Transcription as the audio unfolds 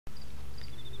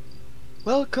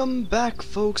Welcome back,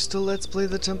 folks, to Let's Play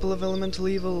the Temple of Elemental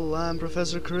Evil. I'm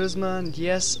Professor Charisma, and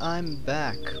yes, I'm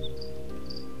back.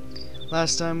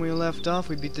 Last time we left off,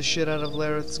 we beat the shit out of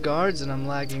Lareth's guards, and I'm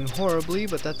lagging horribly,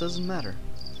 but that doesn't matter.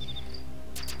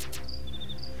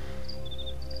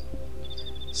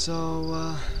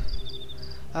 So,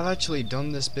 I've actually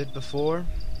done this bit before,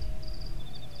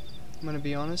 I'm gonna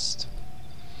be honest.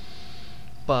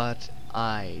 But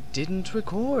I didn't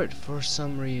record for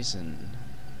some reason.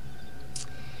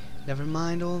 Never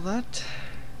mind all that.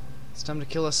 It's time to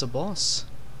kill us a boss.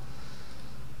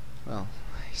 Well,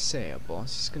 I say a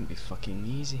boss, it's gonna be fucking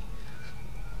easy.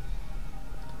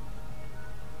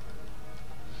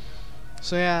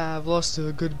 So yeah, I've lost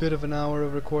a good bit of an hour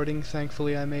of recording.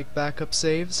 Thankfully I make backup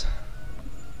saves.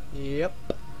 Yep.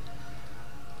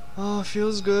 Oh, it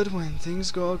feels good when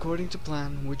things go according to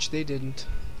plan, which they didn't.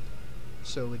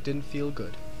 So it didn't feel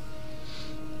good.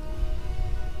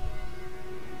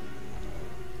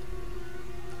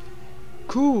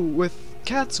 Cool, with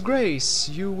Cat's grace,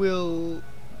 you will...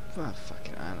 Ah,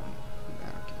 fucking, I don't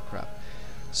give a crap.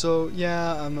 So,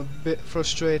 yeah, I'm a bit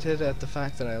frustrated at the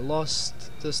fact that I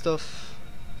lost the stuff.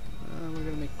 We're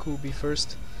gonna make Kubi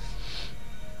first.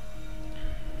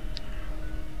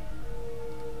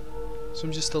 So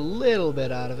I'm just a little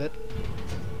bit out of it.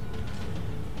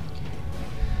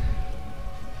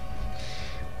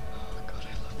 Oh god,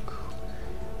 I love Ku.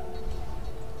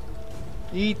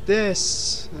 Eat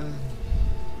this!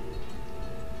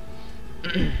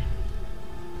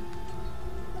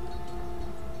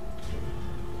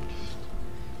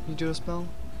 You do a spell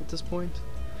at this point?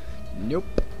 Nope.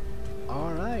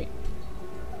 Alright.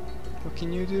 What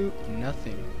can you do?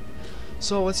 Nothing.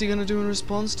 So what's he gonna do in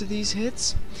response to these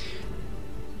hits?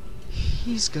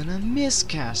 He's gonna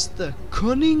miscast, the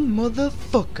cunning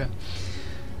motherfucker.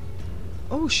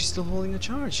 Oh, she's still holding a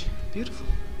charge. Beautiful.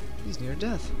 He's near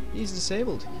death. He's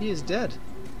disabled. He is dead.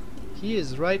 He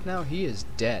is right now, he is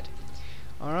dead.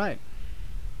 Alright.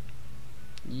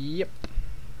 Yep.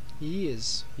 He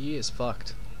is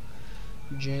fucked.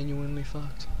 Genuinely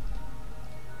fucked.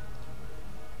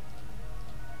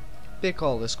 Pick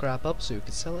all this crap up so you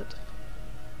can sell it.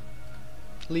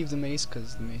 Leave the mace,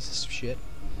 cause the mace is shit.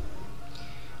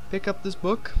 Pick up this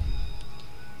book.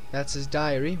 That's his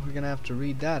diary. We're gonna have to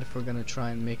read that if we're gonna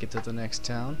try and make it to the next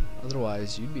town.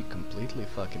 Otherwise, you'd be completely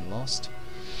fucking lost.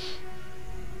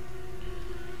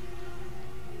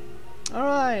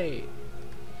 Alright.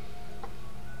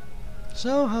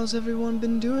 So, how's everyone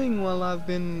been doing while I've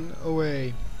been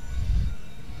away?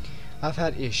 I've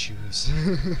had issues.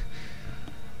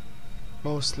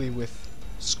 Mostly with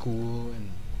school and...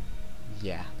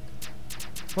 yeah.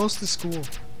 Mostly school.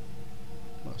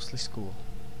 Mostly school.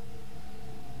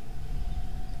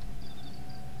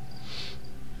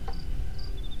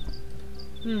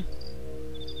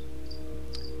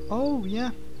 Oh,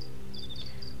 yeah.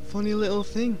 Funny little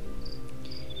thing.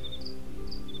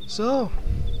 So,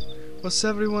 what's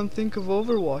everyone think of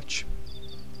Overwatch?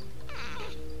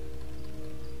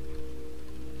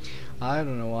 I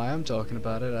don't know why I'm talking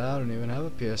about it. I don't even have a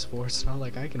PS4. It's not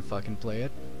like I can fucking play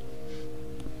it.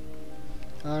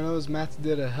 I know Matt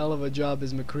did a hell of a job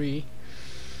as McCree.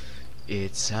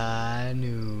 It's high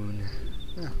noon.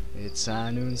 Well, it's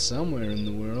high noon somewhere in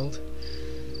the world.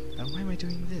 Why am I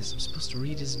doing this? I'm supposed to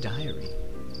read his diary.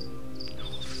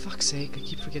 Oh, for fuck's sake, I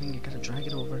keep forgetting you gotta drag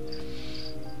it over.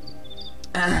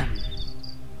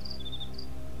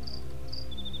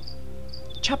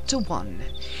 Chapter 1.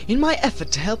 In my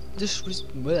effort to help let's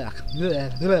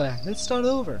start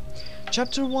over.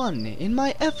 Chapter 1. In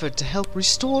my effort to help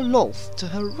restore Lolth to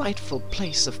her rightful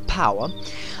place of power,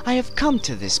 I have come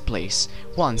to this place,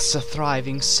 once a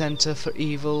thriving center for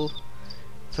evil,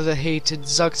 for the hated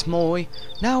Zuchtmoy,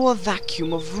 now a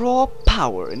vacuum of raw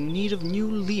power in need of new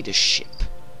leadership.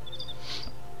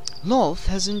 Lolth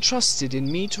has entrusted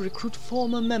in me to recruit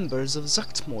former members of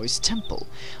Zuchtmoy's temple.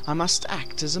 I must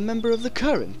act as a member of the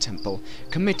current temple,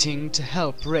 committing to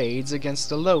help raids against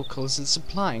the locals and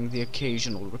supplying the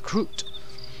occasional recruit.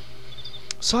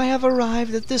 So I have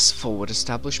arrived at this forward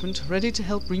establishment, ready to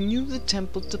help renew the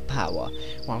temple to power,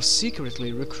 while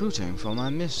secretly recruiting for my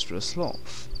mistress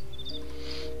Lolth.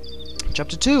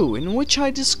 Chapter 2, in which I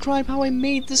describe how I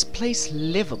made this place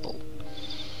livable.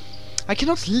 I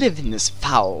cannot live in this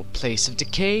foul place of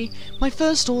decay. My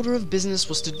first order of business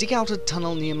was to dig out a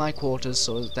tunnel near my quarters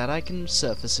so that I can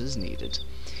surface as needed.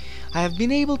 I have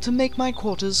been able to make my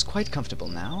quarters quite comfortable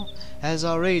now, as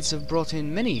our raids have brought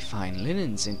in many fine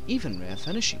linens and even rare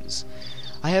furnishings.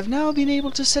 I have now been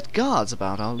able to set guards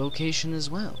about our location as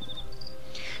well.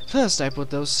 First I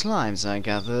put those slimes I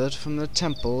gathered from the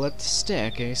temple at the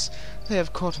staircase. They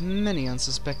have caught many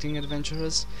unsuspecting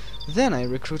adventurers. Then I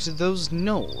recruited those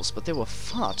gnolls, but they were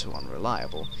far too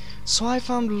unreliable. So I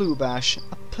found Lubash,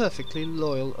 a perfectly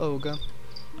loyal ogre.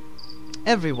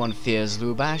 Everyone fears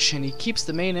Lubash, and he keeps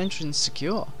the main entrance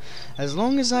secure, as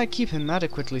long as I keep him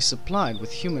adequately supplied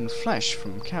with human flesh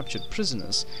from captured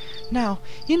prisoners. Now,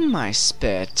 in my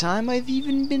spare time, I've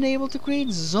even been able to create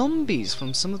zombies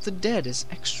from some of the dead as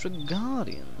extra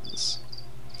guardians.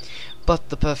 But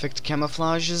the perfect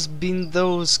camouflage has been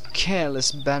those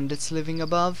careless bandits living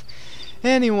above.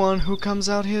 Anyone who comes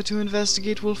out here to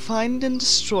investigate will find and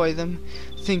destroy them,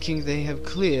 thinking they have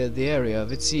cleared the area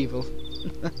of its evil.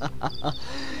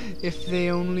 If they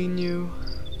only knew.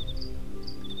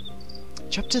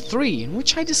 Chapter 3, in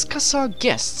which I discuss our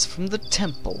guests from the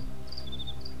temple.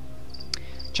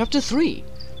 Chapter 3.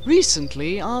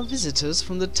 Recently, our visitors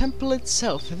from the temple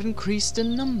itself have increased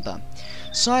in number,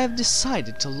 so I have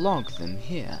decided to log them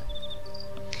here.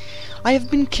 I have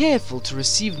been careful to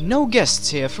receive no guests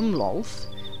here from Lolth,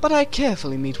 but I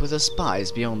carefully meet with the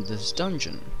spies beyond this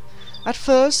dungeon. At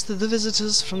first, the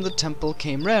visitors from the temple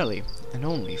came rarely, and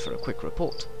only for a quick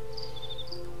report.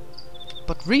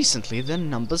 But recently their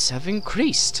numbers have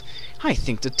increased. I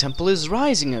think the temple is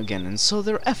rising again, and so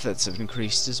their efforts have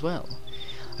increased as well.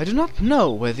 I do not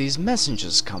know where these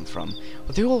messengers come from,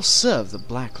 but they all serve the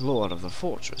Black Lord of the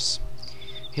fortress.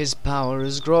 His power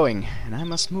is growing, and I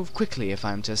must move quickly if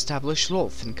I am to establish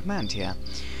Lolth in command here.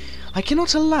 I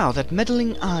cannot allow that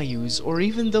meddling Ayus, or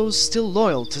even those still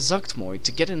loyal to Zuchtmoy,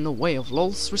 to get in the way of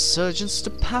Lolth's resurgence to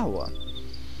power,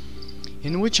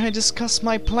 in which I discuss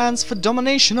my plans for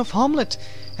domination of Homlet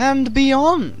and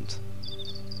beyond.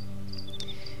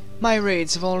 My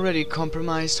raids have already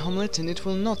compromised Homlet, and it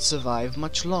will not survive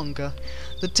much longer.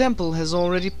 The temple has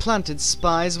already planted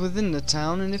spies within the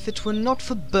town, and if it were not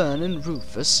for Byrne and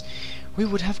Rufus, we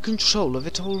would have control of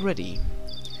it already.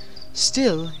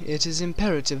 Still, it is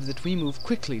imperative that we move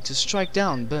quickly to strike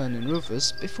down Byrne and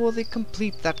Rufus before they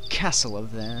complete that castle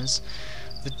of theirs.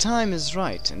 The time is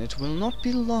right, and it will not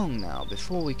be long now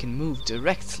before we can move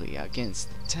directly against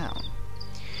the town.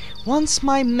 Once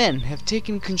my men have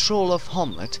taken control of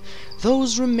Homlet,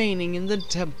 those remaining in the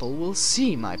temple will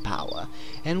see my power,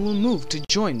 and will move to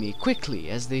join me quickly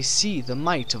as they see the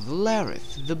might of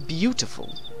Lareth the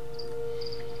Beautiful.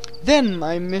 Then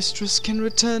my mistress can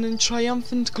return in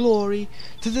triumphant glory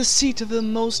to the seat of the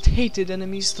most hated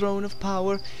enemy's throne of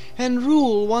power and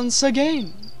rule once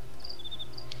again.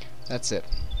 That's it.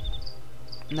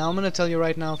 Now I'm gonna tell you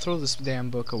right now, throw this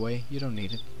damn book away. You don't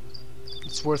need it.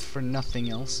 It's worth for nothing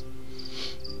else.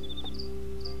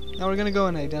 Now we're gonna go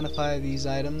and identify these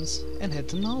items and head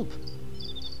to Nulb,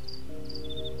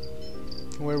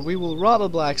 where we will rob a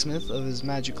blacksmith of his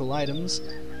magical items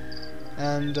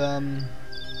and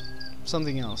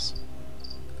something else.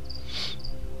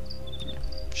 Yeah.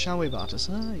 Shall we,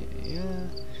 Bartasa? Yeah.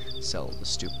 Sell the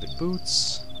stupid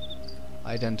boots.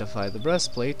 Identify the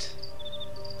breastplate.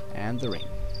 And the ring.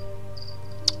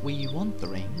 We want the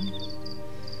ring.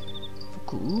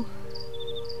 Fuku.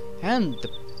 And the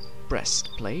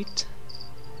breastplate.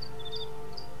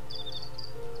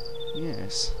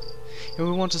 Yes. And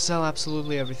we want to sell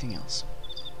absolutely everything else.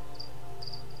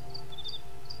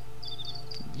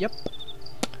 Yep.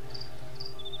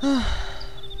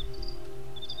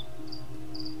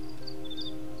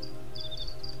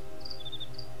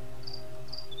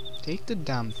 Take the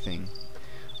damn thing.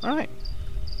 Alright.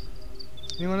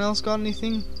 Anyone else got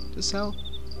anything to sell?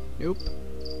 Nope.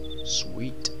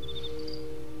 Sweet.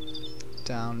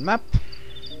 Down map.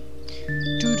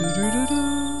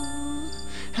 Doo-doo-doo-doo-doo.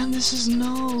 And this is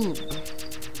Nulb.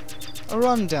 A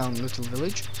rundown little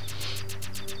village.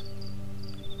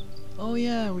 Oh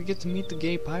yeah, we get to meet the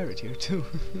gay pirate here too.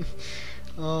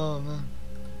 Oh man.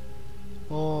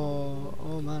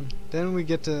 Oh man. Then we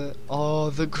get to... Oh,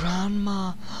 the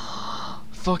grandma.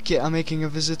 Fuck it, I'm making a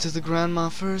visit to the grandma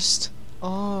first.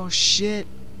 Oh shit.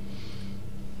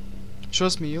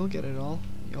 Trust me, you'll get it all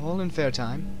in fair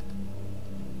time.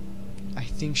 I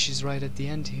think she's right at the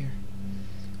end here.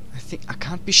 I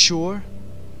can't be sure,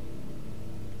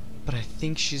 but I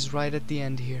think she's right at the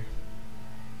end here.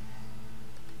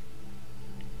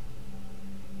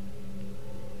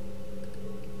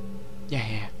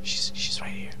 Yeah, she's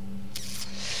right here.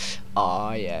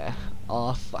 Oh yeah.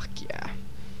 Oh fuck yeah.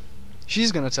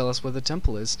 She's gonna tell us where the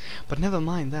temple is, but never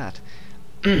mind that.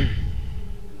 Grandma!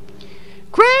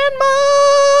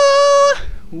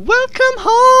 Welcome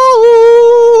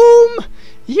home!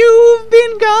 You've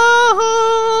been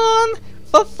gone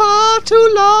for far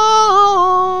too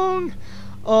long.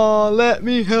 Oh, let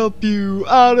me me help you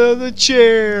out of the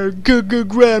chair,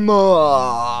 Grandma.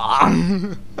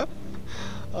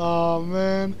 Oh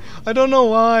man, I don't know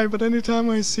why, but anytime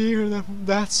I see her,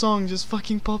 that song just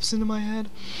fucking pops into my head.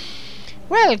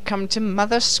 Welcome to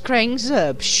Mother Scrang's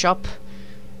herb shop.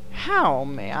 How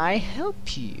may I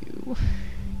help you?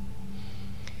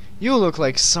 You look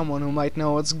like someone who might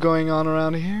know what's going on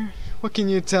around here. What can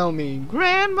you tell me,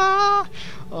 Grandma?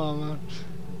 Oh man.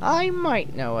 I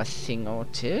might know a thing or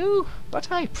two,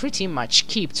 but I pretty much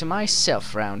keep to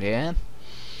myself round here.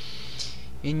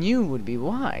 And you would be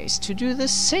wise to do the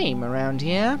same around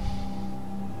here.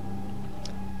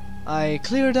 I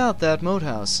cleared out that moat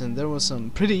house, and there was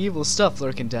some pretty evil stuff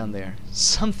lurking down there.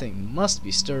 Something must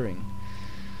be stirring.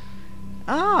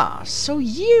 Ah, so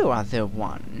you are the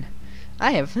one.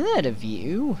 I have heard of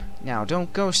you. Now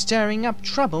don't go stirring up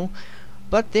trouble,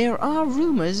 but there are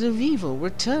rumors of evil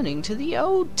returning to the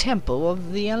old temple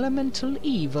of the elemental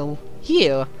evil.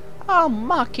 Here, I'll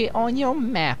mark it on your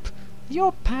map.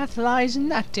 Your path lies in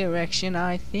that direction,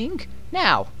 I think.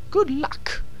 Now, good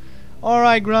luck.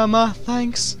 Alright, Grandma,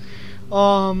 thanks.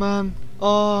 Oh, man.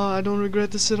 Oh, I don't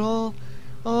regret this at all.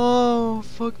 Oh,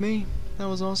 fuck me. That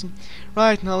was awesome.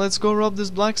 Right, now let's go rob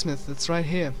this blacksmith that's right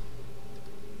here.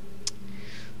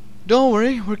 Don't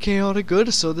worry, we're chaotic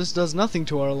good, so this does nothing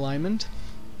to our alignment.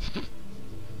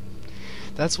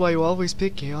 That's why you always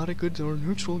pick chaotic good or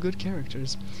neutral good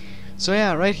characters. So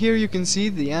yeah, right here you can see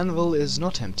the anvil is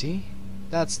not empty.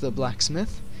 That's the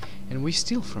blacksmith, and we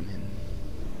steal from him.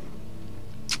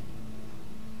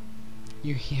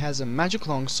 He has a magic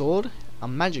longsword, a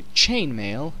magic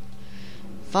chainmail,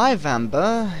 5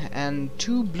 amber, and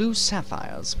 2 blue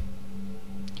sapphires.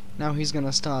 Now he's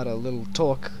gonna start a little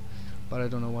talk, but I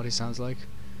don't know what he sounds like.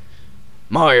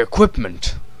 My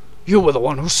equipment! You were the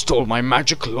one who stole my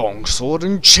magic longsword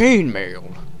and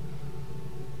chainmail!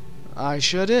 I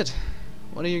sure did.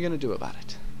 What are you gonna do about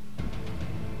it?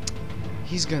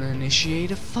 He's gonna initiate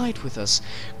a fight with us.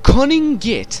 Cunning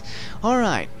git!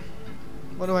 Alright.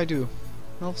 What do I do?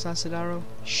 Elf's acid arrow?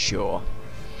 Sure.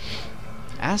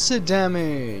 Acid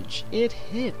damage! It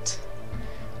hit!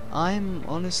 I'm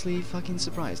honestly fucking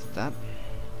surprised at that.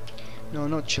 No,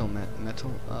 not chill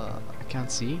metal. I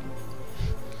can't see.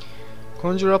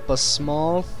 Conjure up a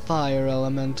small fire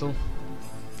elemental.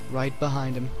 Right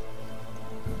behind him.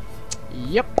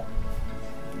 Yep.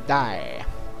 Die.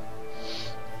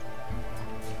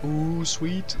 Ooh,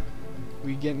 sweet.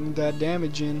 We getting that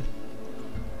damage in.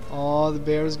 Oh, the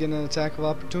bear's getting an attack of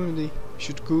opportunity.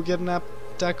 Should Ku get an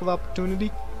attack of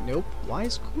opportunity? Nope. Why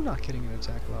is Ku not getting an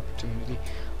attack of opportunity?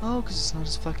 Oh, because it's not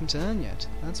his fucking turn yet.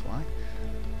 That's why.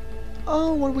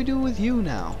 Oh, what do we do with you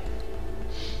now?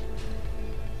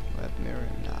 Web mirror?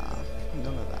 Nah.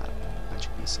 None of that.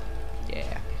 Magic missile.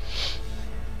 Yeah.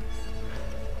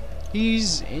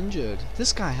 He's injured.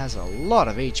 This guy has a lot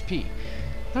of HP.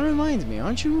 That reminds me,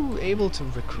 aren't you able to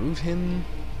recruit him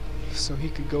so he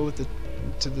could go with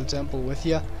to the temple with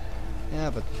you? Yeah,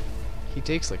 but he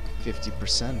takes like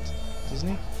 50%, doesn't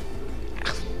he?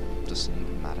 Doesn't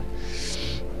even matter.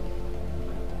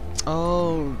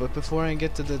 Oh, but before I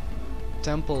get to the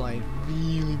temple, I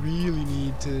really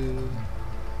need to...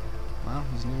 Wow,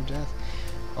 he's near death.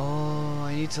 Oh,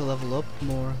 I need to level up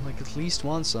more, like at least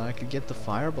once, so I could get the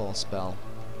fireball spell.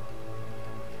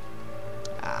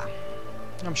 Ah,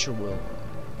 I'm sure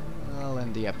I'll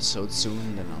end the episode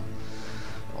soon, then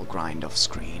I'll grind off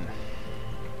screen.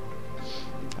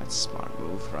 That's a smart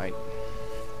move, right?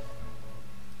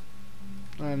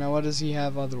 Alright, now what does he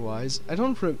have otherwise? I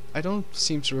don't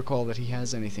seem to recall that he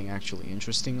has anything actually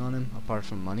interesting on him apart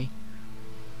from money.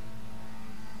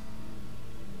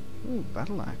 Ooh,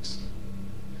 battle axe.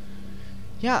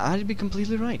 Yeah, I'd be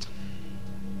completely right.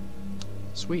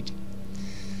 Sweet.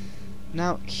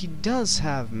 Now, he does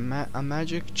have a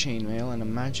magic chainmail and a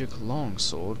magic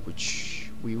longsword,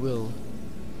 which we will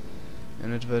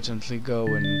inadvertently go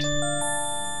and...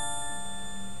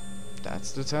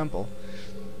 That's the temple.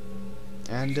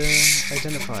 And,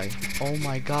 identify. Oh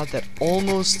my god, that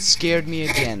almost scared me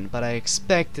again, but I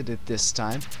expected it this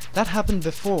time. That happened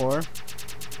before.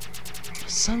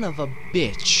 Son of a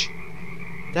bitch.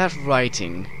 That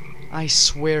writing, I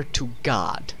swear to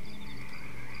God.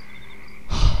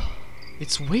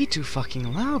 It's way too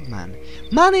fucking loud, man.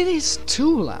 Man, it is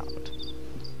too loud.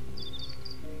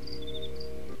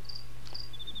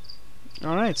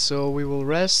 Alright, so we will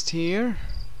rest here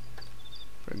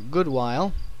for a good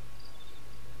while.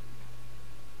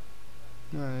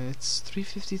 It's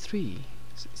 3:53.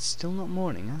 It's still not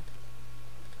morning, huh?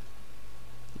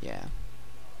 Yeah.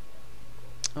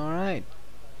 Alright.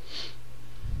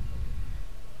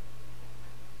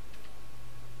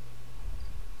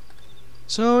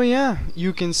 So yeah,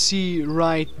 you can see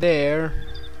right there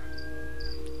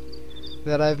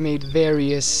that I've made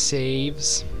various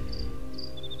saves.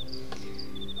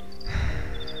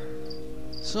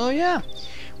 So yeah,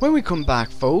 when we come back,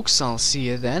 folks, I'll see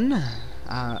you then.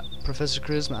 Professor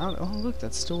Charisma out. Oh look,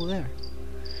 that's still there.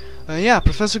 Yeah,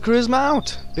 Professor Charisma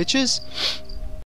out, bitches.